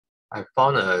I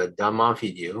found a Dharma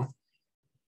video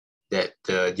that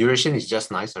the duration is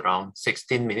just nice, around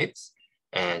 16 minutes.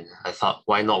 And I thought,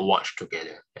 why not watch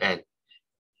together? And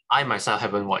I myself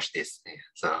haven't watched this.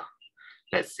 So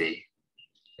let's see.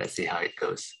 Let's see how it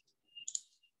goes.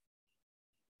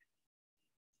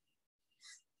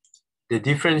 The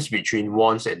Difference Between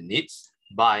Wants and Needs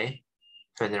by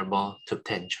Venerable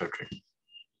Thubten Chodron.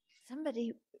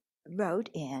 Somebody wrote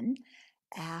in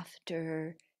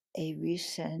after a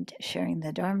recent Sharing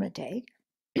the Dharma Day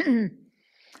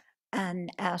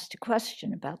and asked a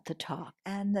question about the talk.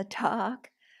 And the talk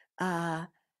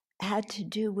had to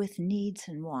do with needs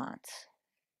and wants.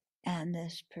 And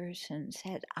this person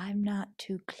said, I'm not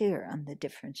too clear on the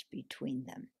difference between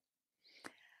them.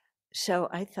 So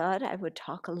I thought I would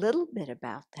talk a little bit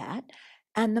about that.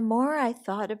 And the more I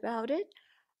thought about it,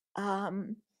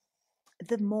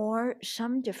 the more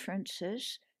some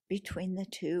differences between the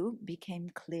two became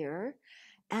clearer,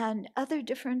 and other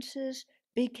differences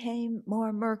became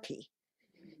more murky.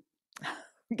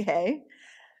 Okay,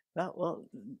 but we'll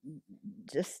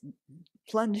just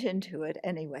plunge into it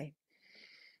anyway.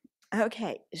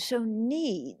 Okay, so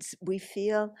needs we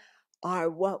feel are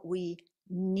what we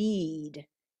need,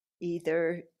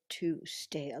 either to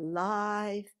stay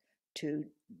alive, to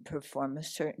perform a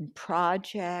certain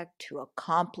project, to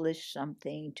accomplish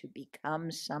something, to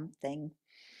become something.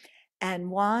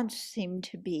 And wants seem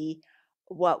to be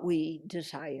what we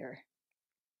desire.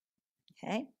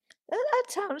 Okay, that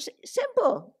sounds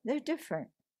simple. They're different.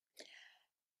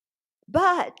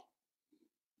 But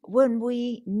when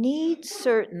we need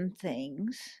certain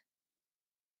things,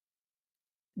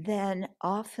 then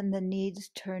often the needs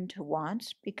turn to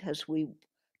wants because we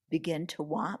begin to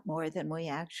want more than we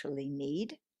actually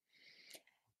need.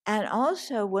 And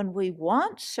also, when we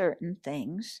want certain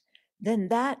things, then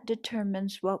that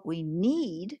determines what we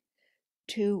need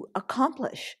to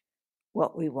accomplish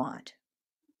what we want.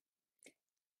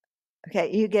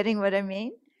 Okay, you getting what I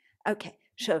mean? Okay,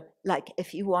 so like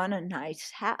if you want a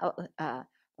nice house,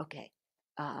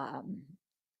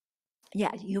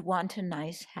 yeah, you want a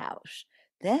nice house.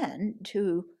 Then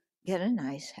to get a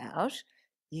nice house,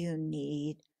 you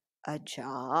need a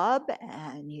job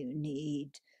and you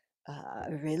need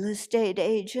a real estate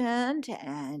agent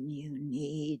and you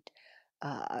need,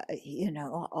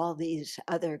 all these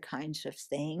other kinds of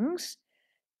things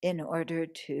in order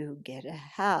to get a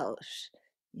house.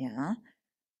 Yeah.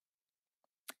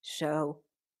 So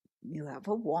you have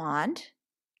a want,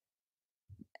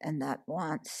 and that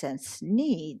want sets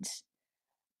needs.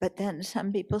 But then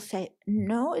some people say,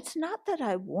 no, it's not that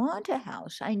I want a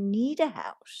house, I need a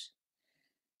house.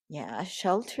 Yeah,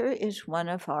 shelter is one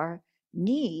of our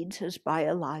needs as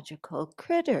biological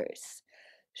critters.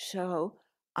 So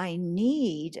I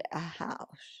need a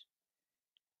house.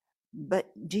 But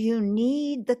do you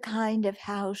need the kind of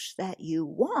house that you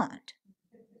want?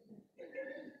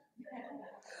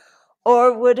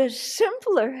 Or would a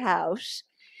simpler house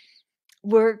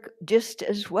work just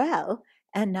as well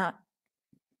and not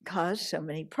cause so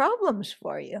many problems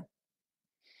for you?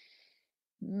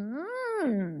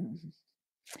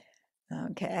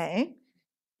 Okay.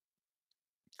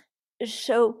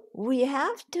 So we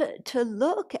have to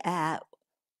look at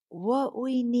what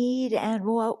we need and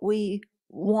what we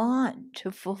want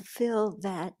to fulfill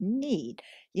that need.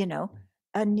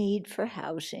 A need for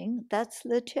housing, that's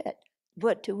legit.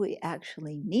 What do we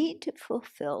actually need to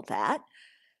fulfill that?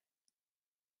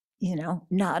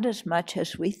 Not as much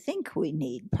as we think we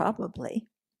need, probably.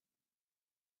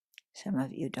 Some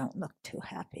of you don't look too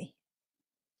happy.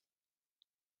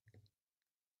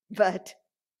 But,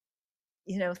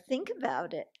 think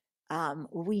about it.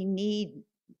 We need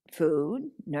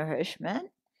food, nourishment,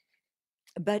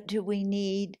 but do we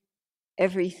need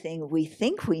everything we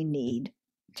think we need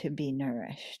to be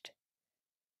nourished?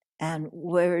 And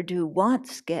where do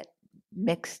wants get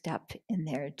mixed up in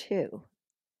there too?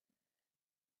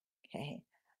 Okay.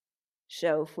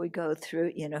 So if we go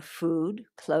through, food,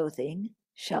 clothing,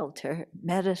 shelter,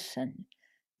 medicine,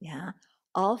 yeah,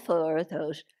 all four of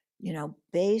those,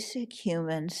 basic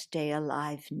human stay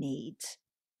alive needs.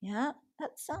 Yeah,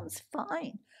 that sounds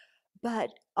fine.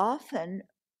 But often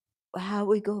how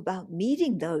we go about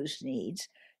meeting those needs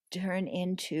turn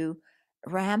into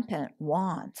rampant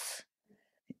wants.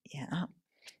 Yeah.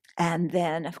 And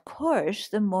then, of course,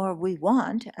 the more we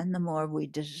want and the more we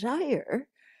desire,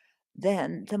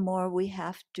 then the more we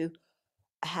have to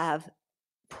have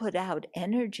put out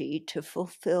energy to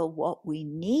fulfill what we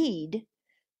need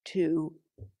to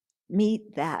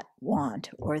meet that want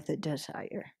or the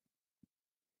desire.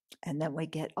 And then we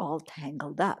get all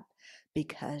tangled up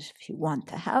because if you want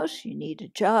the house, you need a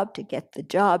job. To get the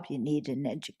job, you need an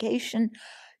education.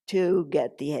 to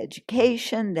get the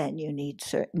education, then you need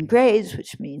certain grades,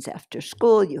 which means after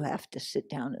school you have to sit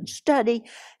down and study,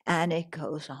 and it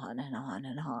goes on and on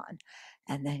and on.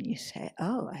 And then you say,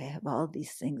 oh, I have all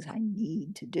these things I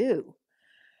need to do.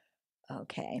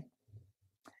 Okay.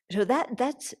 So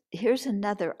here's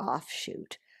another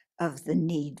offshoot of the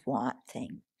need-want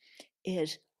thing,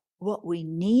 is what we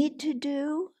need to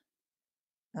do,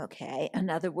 okay, in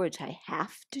other words, I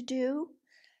have to do,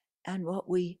 and what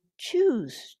we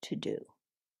choose to do.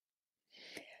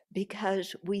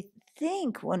 Because we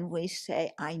think when we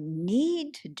say, I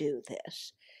need to do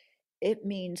this, it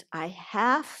means I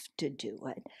have to do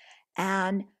it,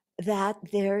 and that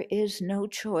there is no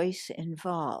choice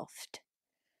involved.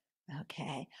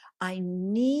 Okay, I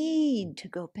need to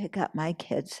go pick up my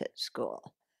kids at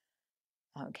school.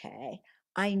 Okay,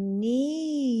 I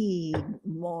need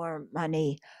more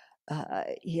money,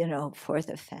 for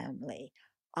the family.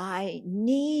 I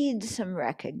need some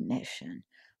recognition.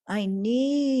 I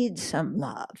need some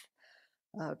love.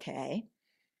 Okay,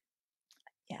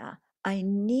 yeah. I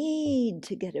need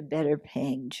to get a better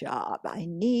paying job. I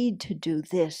need to do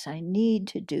this. I need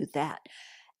to do that.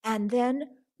 And then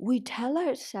we tell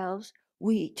ourselves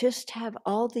we just have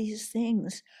all these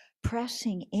things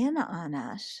pressing in on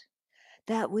us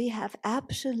that we have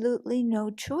absolutely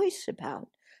no choice about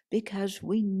because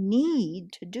we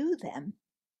need to do them.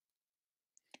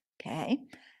 Okay?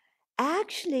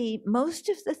 Actually, most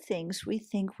of the things we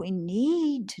think we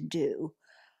need to do,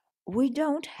 we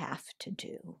don't have to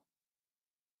do.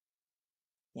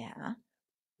 Yeah?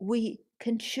 We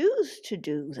can choose to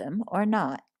do them or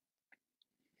not.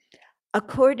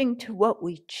 According to what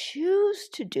we choose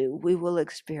to do, we will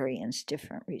experience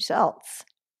different results.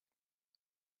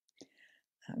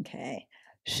 Okay,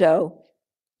 so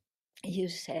you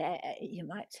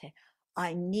might say,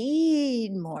 I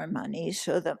need more money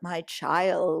so that my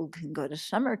child can go to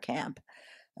summer camp.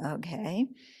 Okay,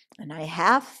 and I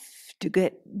have to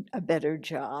get a better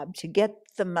job to get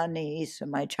the money so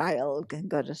my child can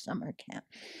go to summer camp.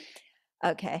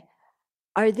 Okay,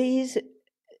 are these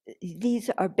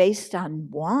are based on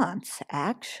wants,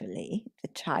 actually. The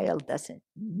child doesn't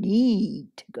need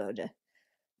to go to,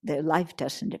 their life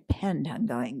doesn't depend on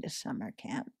going to summer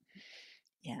camp.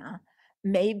 Yeah.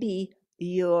 Maybe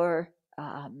your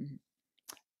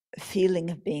feeling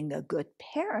of being a good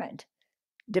parent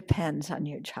depends on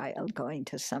your child going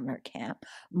to summer camp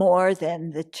more than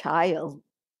the child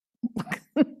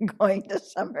going to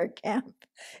summer camp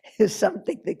is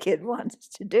something the kid wants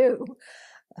to do.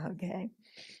 Okay.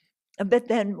 But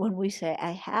then when we say,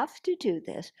 I have to do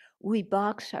this, we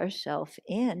box ourselves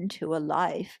into a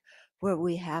life where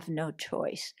we have no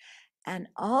choice. And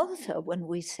also when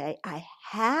we say, I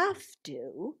have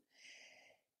to,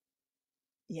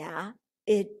 yeah,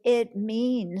 it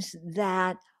means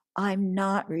that I'm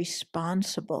not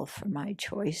responsible for my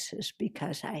choices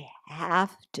because I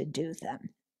have to do them.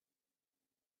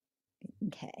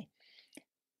 Okay.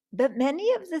 But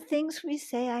many of the things we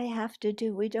say I have to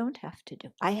do, we don't have to do.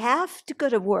 I have to go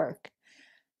to work.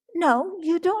 No,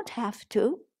 you don't have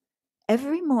to.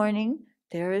 Every morning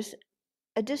there is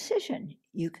a decision.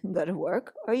 You can go to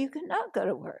work or you cannot go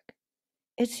to work.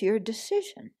 It's your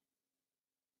decision.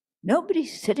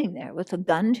 Nobody's sitting there with a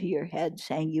gun to your head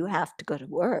saying you have to go to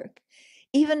work.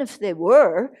 Even if they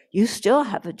were, you still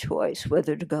have a choice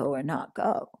whether to go or not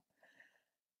go.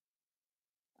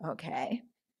 Okay?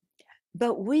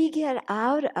 But we get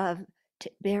out of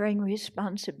bearing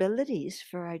responsibilities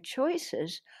for our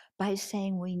choices by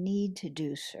saying we need to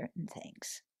do certain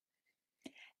things.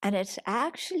 And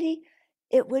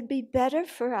it would be better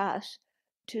for us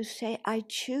to say, I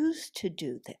choose to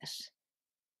do this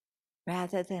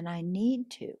rather than I need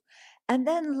to. And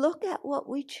then look at what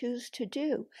we choose to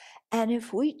do. And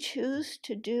if we choose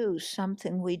to do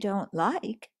something we don't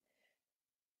like,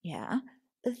 yeah,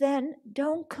 then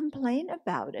don't complain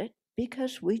about it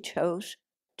because we chose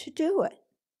to do it.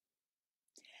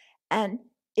 And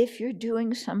if you're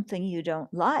doing something you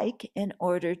don't like in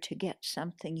order to get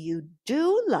something you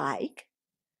do like,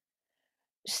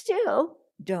 still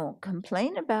don't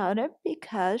complain about it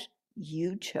because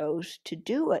you chose to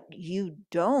do it. You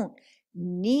don't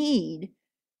need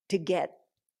to get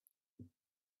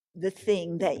the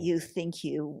thing that you think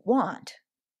you want.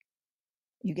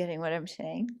 You getting what I'm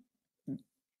saying?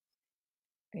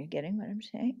 Are you getting what I'm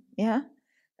saying? Yeah?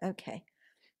 Okay.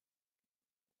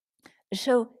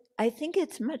 So I think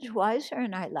it's much wiser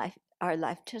in our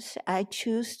life to say, I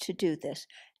choose to do this.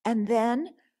 And then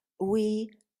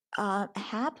we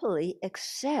happily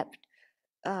accept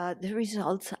the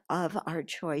results of our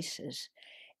choices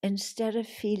instead of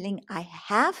feeling I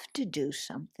have to do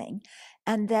something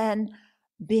and then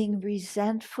being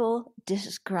resentful,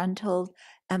 disgruntled,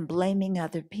 and blaming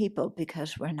other people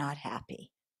because we're not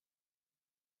happy.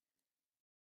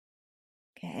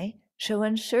 Okay? So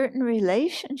in certain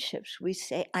relationships, we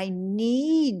say, I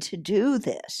need to do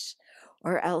this,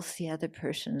 or else the other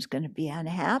person is going to be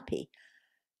unhappy.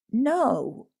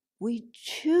 No, we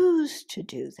choose to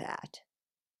do that.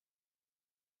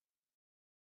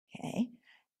 Okay?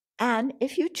 And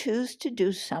if you choose to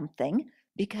do something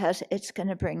because it's going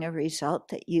to bring a result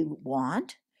that you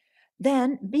want,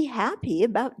 then be happy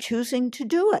about choosing to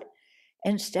do it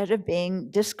instead of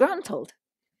being disgruntled.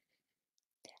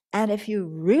 And if you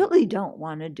really don't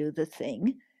want to do the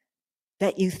thing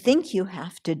that you think you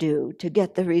have to do to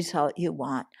get the result you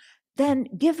want, then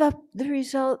give up the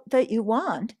result that you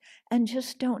want and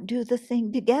just don't do the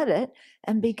thing to get it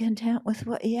and be content with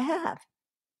what you have.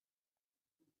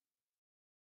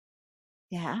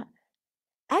 Yeah.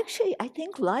 Actually, I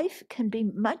think life can be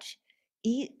much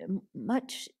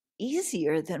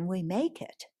easier than we make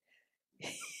it.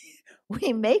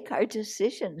 We make our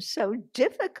decisions so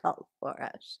difficult for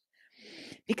us.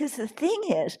 Because the thing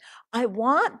is, I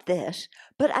want this,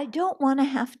 but I don't want to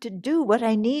have to do what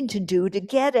I need to do to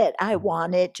get it. I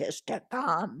want it just to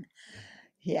come.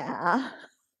 Yeah.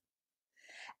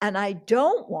 And I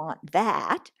don't want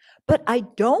that, but I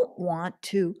don't want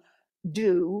to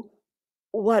do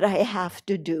what I have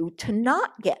to do to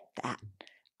not get that.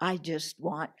 I just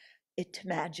want it to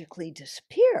magically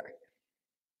disappear.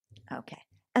 Okay.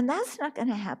 And that's not going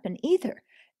to happen either.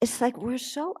 It's like we're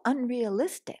so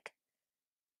unrealistic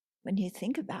when you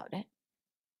think about it.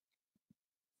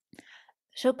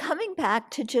 So coming back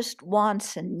to just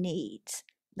wants and needs,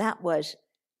 that was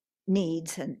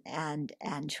needs and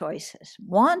choices.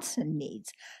 Wants and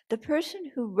needs. The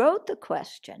person who wrote the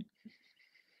question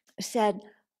said,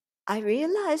 I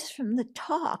realized from the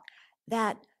talk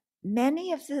that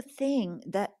many of the things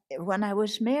that when I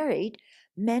was married,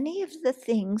 many of the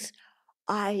things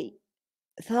I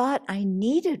thought I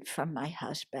needed from my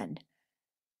husband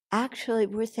actually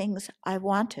were things I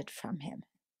wanted from him.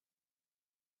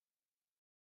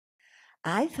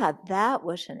 I thought that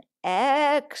was an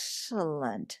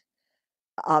excellent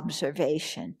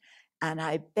observation. And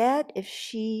I bet if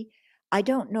I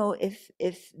don't know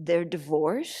if they're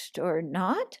divorced or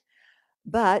not,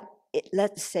 but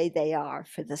let's say they are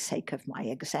for the sake of my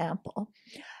example.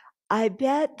 I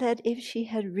bet that if she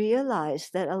had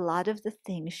realized that a lot of the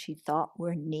things she thought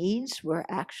were needs were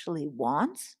actually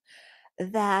wants,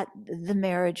 that the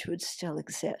marriage would still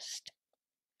exist.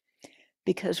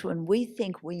 Because when we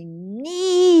think we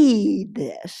need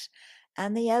this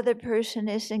and the other person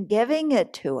isn't giving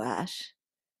it to us,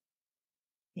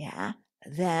 yeah,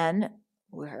 then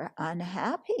we're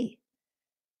unhappy.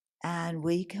 And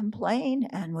we complain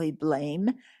and we blame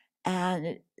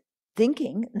and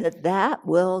thinking that that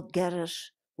will get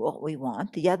us what we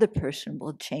want. The other person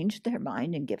will change their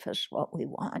mind and give us what we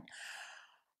want.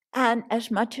 And as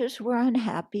much as we're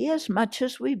unhappy, as much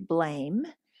as we blame,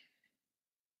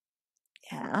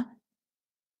 yeah,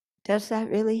 does that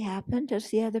really happen? Does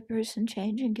the other person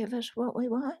change and give us what we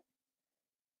want?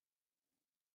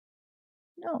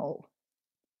 No.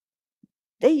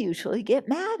 They usually get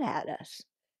mad at us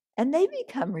and they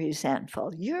become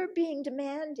resentful. You're being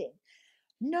demanding.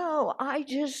 No, I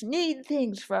just need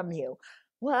things from you.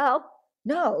 Well,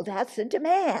 no, that's a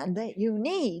demand that you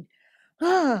need.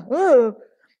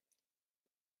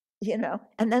 You know,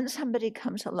 and then somebody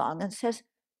comes along and says,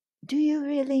 do you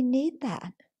really need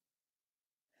that?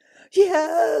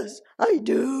 Yes, I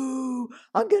do.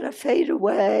 I'm going to fade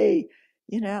away.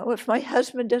 You know, if my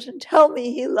husband doesn't tell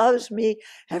me he loves me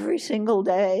every single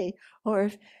day, or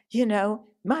if, you know,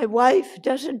 my wife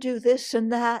doesn't do this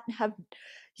and that,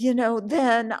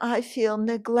 then I feel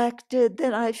neglected,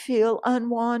 then I feel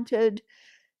unwanted.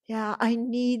 Yeah, I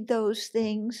need those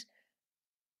things.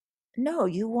 No,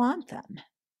 you want them.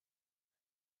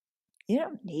 You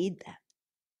don't need them.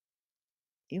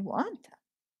 You want them.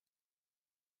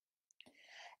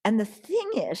 And the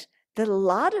thing is that a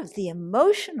lot of the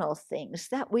emotional things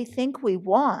that we think we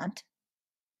want,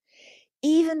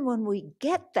 even when we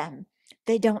get them,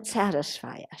 they don't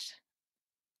satisfy us.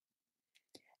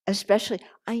 Especially,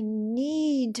 I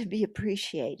need to be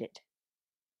appreciated.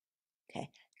 Okay.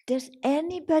 Does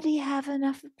anybody have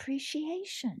enough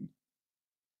appreciation?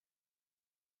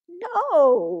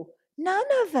 No, none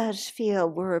of us feel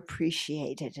we're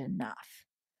appreciated enough.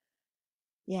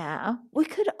 Yeah, we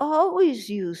could always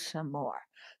use some more.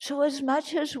 So as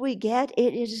much as we get,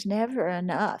 it is never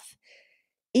enough.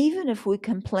 Even if we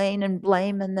complain and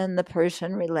blame and then the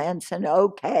person relents and,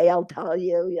 okay, I'll tell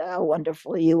you how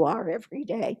wonderful you are every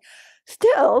day.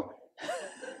 Still,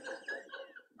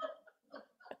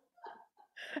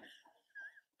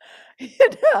 you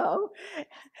know,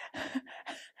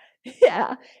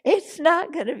 yeah, it's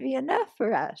not going to be enough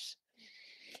for us.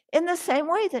 In the same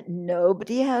way that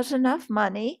nobody has enough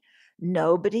money,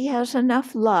 nobody has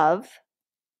enough love.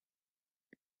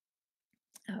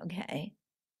 Okay.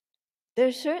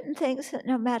 There's certain things that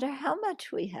no matter how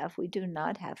much we have, we do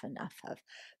not have enough of.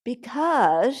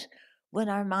 Because when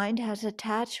our mind has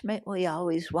attachment, we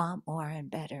always want more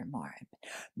and better, more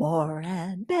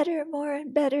and better, more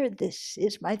and better. This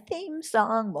is my theme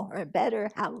song, more and better.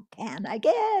 How can I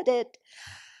get it?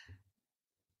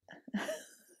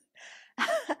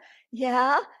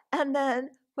 Yeah, and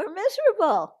then we're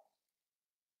miserable.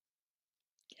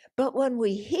 But when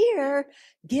we hear,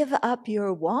 give up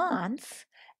your wants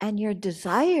and your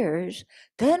desires,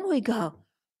 then we go,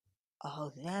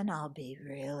 oh, then I'll be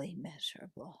really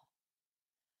miserable.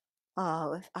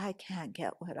 Oh, if I can't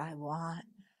get what I want,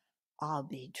 I'll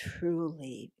be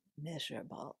truly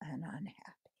miserable and unhappy.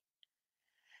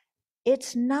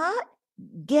 It's not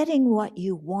getting what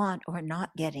you want or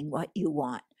not getting what you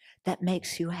want that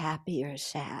makes you happy or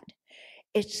sad.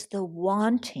 It's the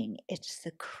wanting, it's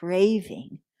the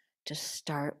craving to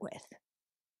start with.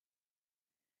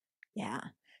 Yeah,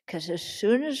 because as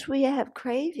soon as we have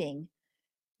craving,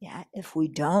 yeah, if we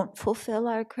don't fulfill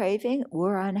our craving,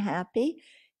 we're unhappy.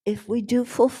 If we do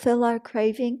fulfill our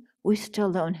craving, we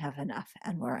still don't have enough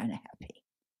and we're unhappy.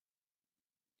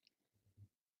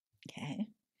 Okay.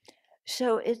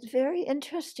 So it's very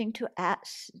interesting to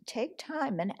take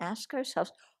time and ask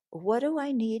ourselves, what do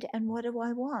I need and what do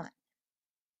I want?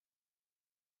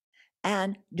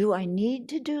 And do I need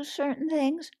to do certain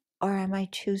things or am I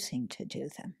choosing to do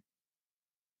them?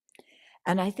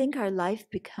 And I think our life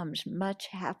becomes much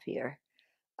happier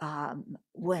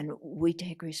when we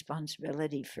take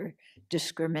responsibility for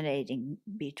discriminating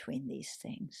between these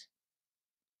things.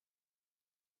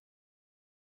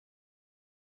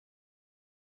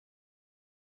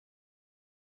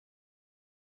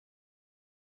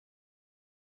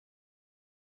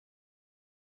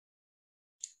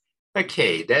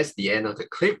 Okay, that's the end of the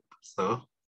clip. So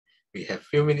we have a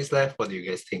few minutes left. What do you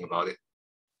guys think about it?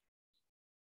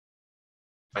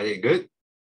 Find it good?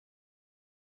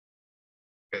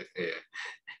 Good, yeah.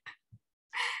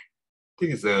 I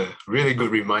think it's a really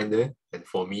good reminder, and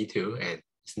for me too. And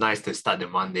it's nice to start the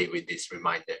Monday with this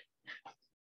reminder.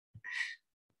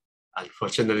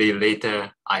 Unfortunately,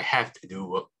 later I have to do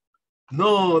work.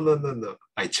 No.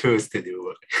 I chose to do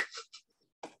work.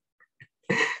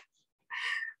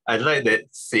 I like that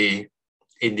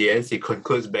in the end, she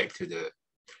concludes back to the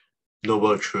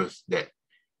noble truth that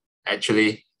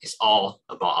actually it's all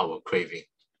about our craving.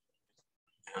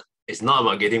 It's not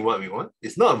about getting what we want.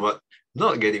 It's not about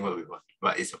not getting what we want,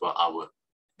 but it's about our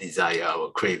desire, our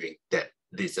craving that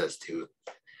leads us to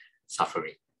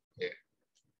suffering. Yeah,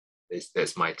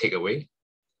 that's my takeaway.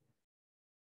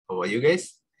 How about you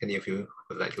guys? Any of you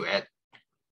would like to add?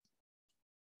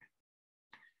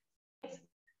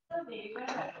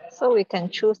 So we can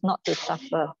choose not to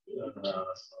suffer.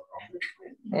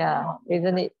 Yeah,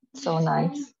 isn't it so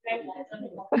nice?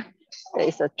 There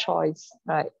is a choice,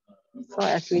 right? So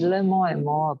as we learn more and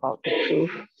more about the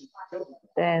truth,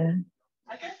 then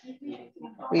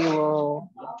we will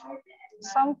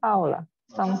somehow,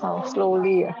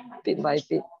 slowly, bit by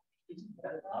bit,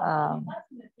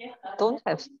 don't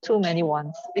have too many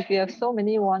wants. If you have so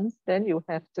many wants, then you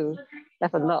have to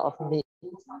have a lot of needs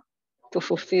to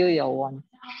fulfill your wants.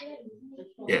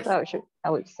 Yes. So I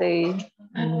would say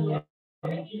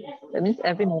that means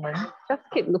every moment, just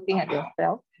keep looking at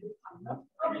yourself.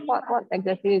 What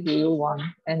exactly do you want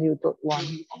and you don't want?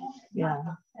 Yeah.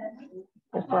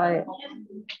 That's why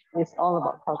it's all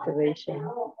about cultivation.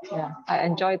 Yeah. I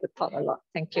enjoyed the talk a lot.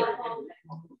 Thank you.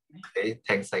 Okay,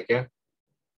 thanks, Saikya.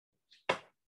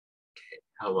 Okay,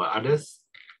 how about others?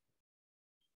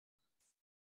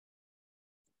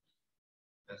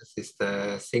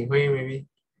 Sister Xinghui, maybe?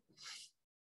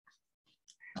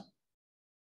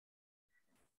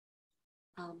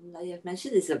 Like you have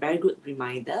mentioned, it's a very good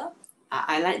reminder.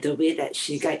 I like the way that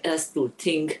she guides us to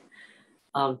think,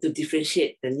 to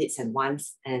differentiate the needs and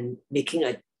wants and making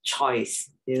a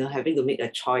choice, having to make a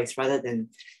choice rather than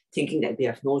thinking that we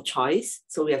have no choice.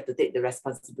 So we have to take the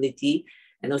responsibility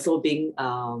and also being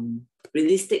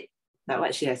realistic, like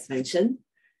what she has mentioned.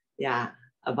 Yeah,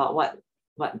 about what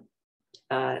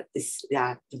is,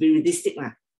 yeah, to be realistic.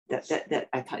 That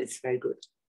I thought is very good.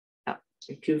 Yeah,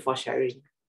 thank you for sharing.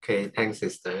 Okay, thanks,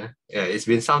 sister. Yeah, it's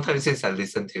been some time since I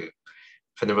listened to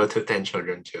Venerable Thubten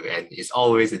Chodron too, and it's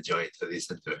always a joy to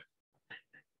listen to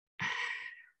her.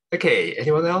 Okay,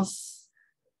 anyone else?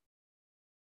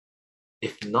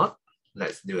 If not,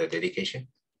 let's do a dedication.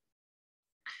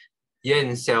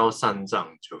 愿消三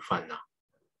障诸烦恼，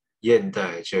愿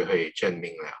得智慧真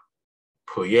明了，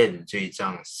普愿罪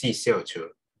障悉消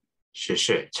除，时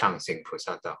时畅行菩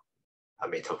萨道。阿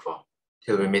弥陀佛。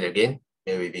Till we meet again,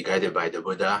 may we be guided by the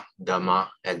Buddha,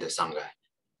 Dhamma, and the Sangha.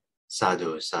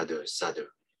 Sadhu, sadhu, sadhu.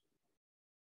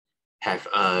 Have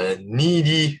a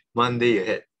needy Monday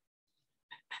ahead.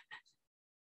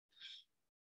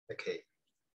 Okay.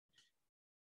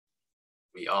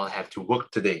 We all have to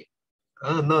work today.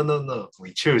 Oh, no, no, no.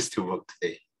 We choose to work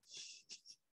today.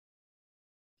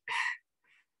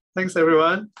 Thanks,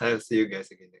 everyone. I'll see you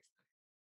guys again next time.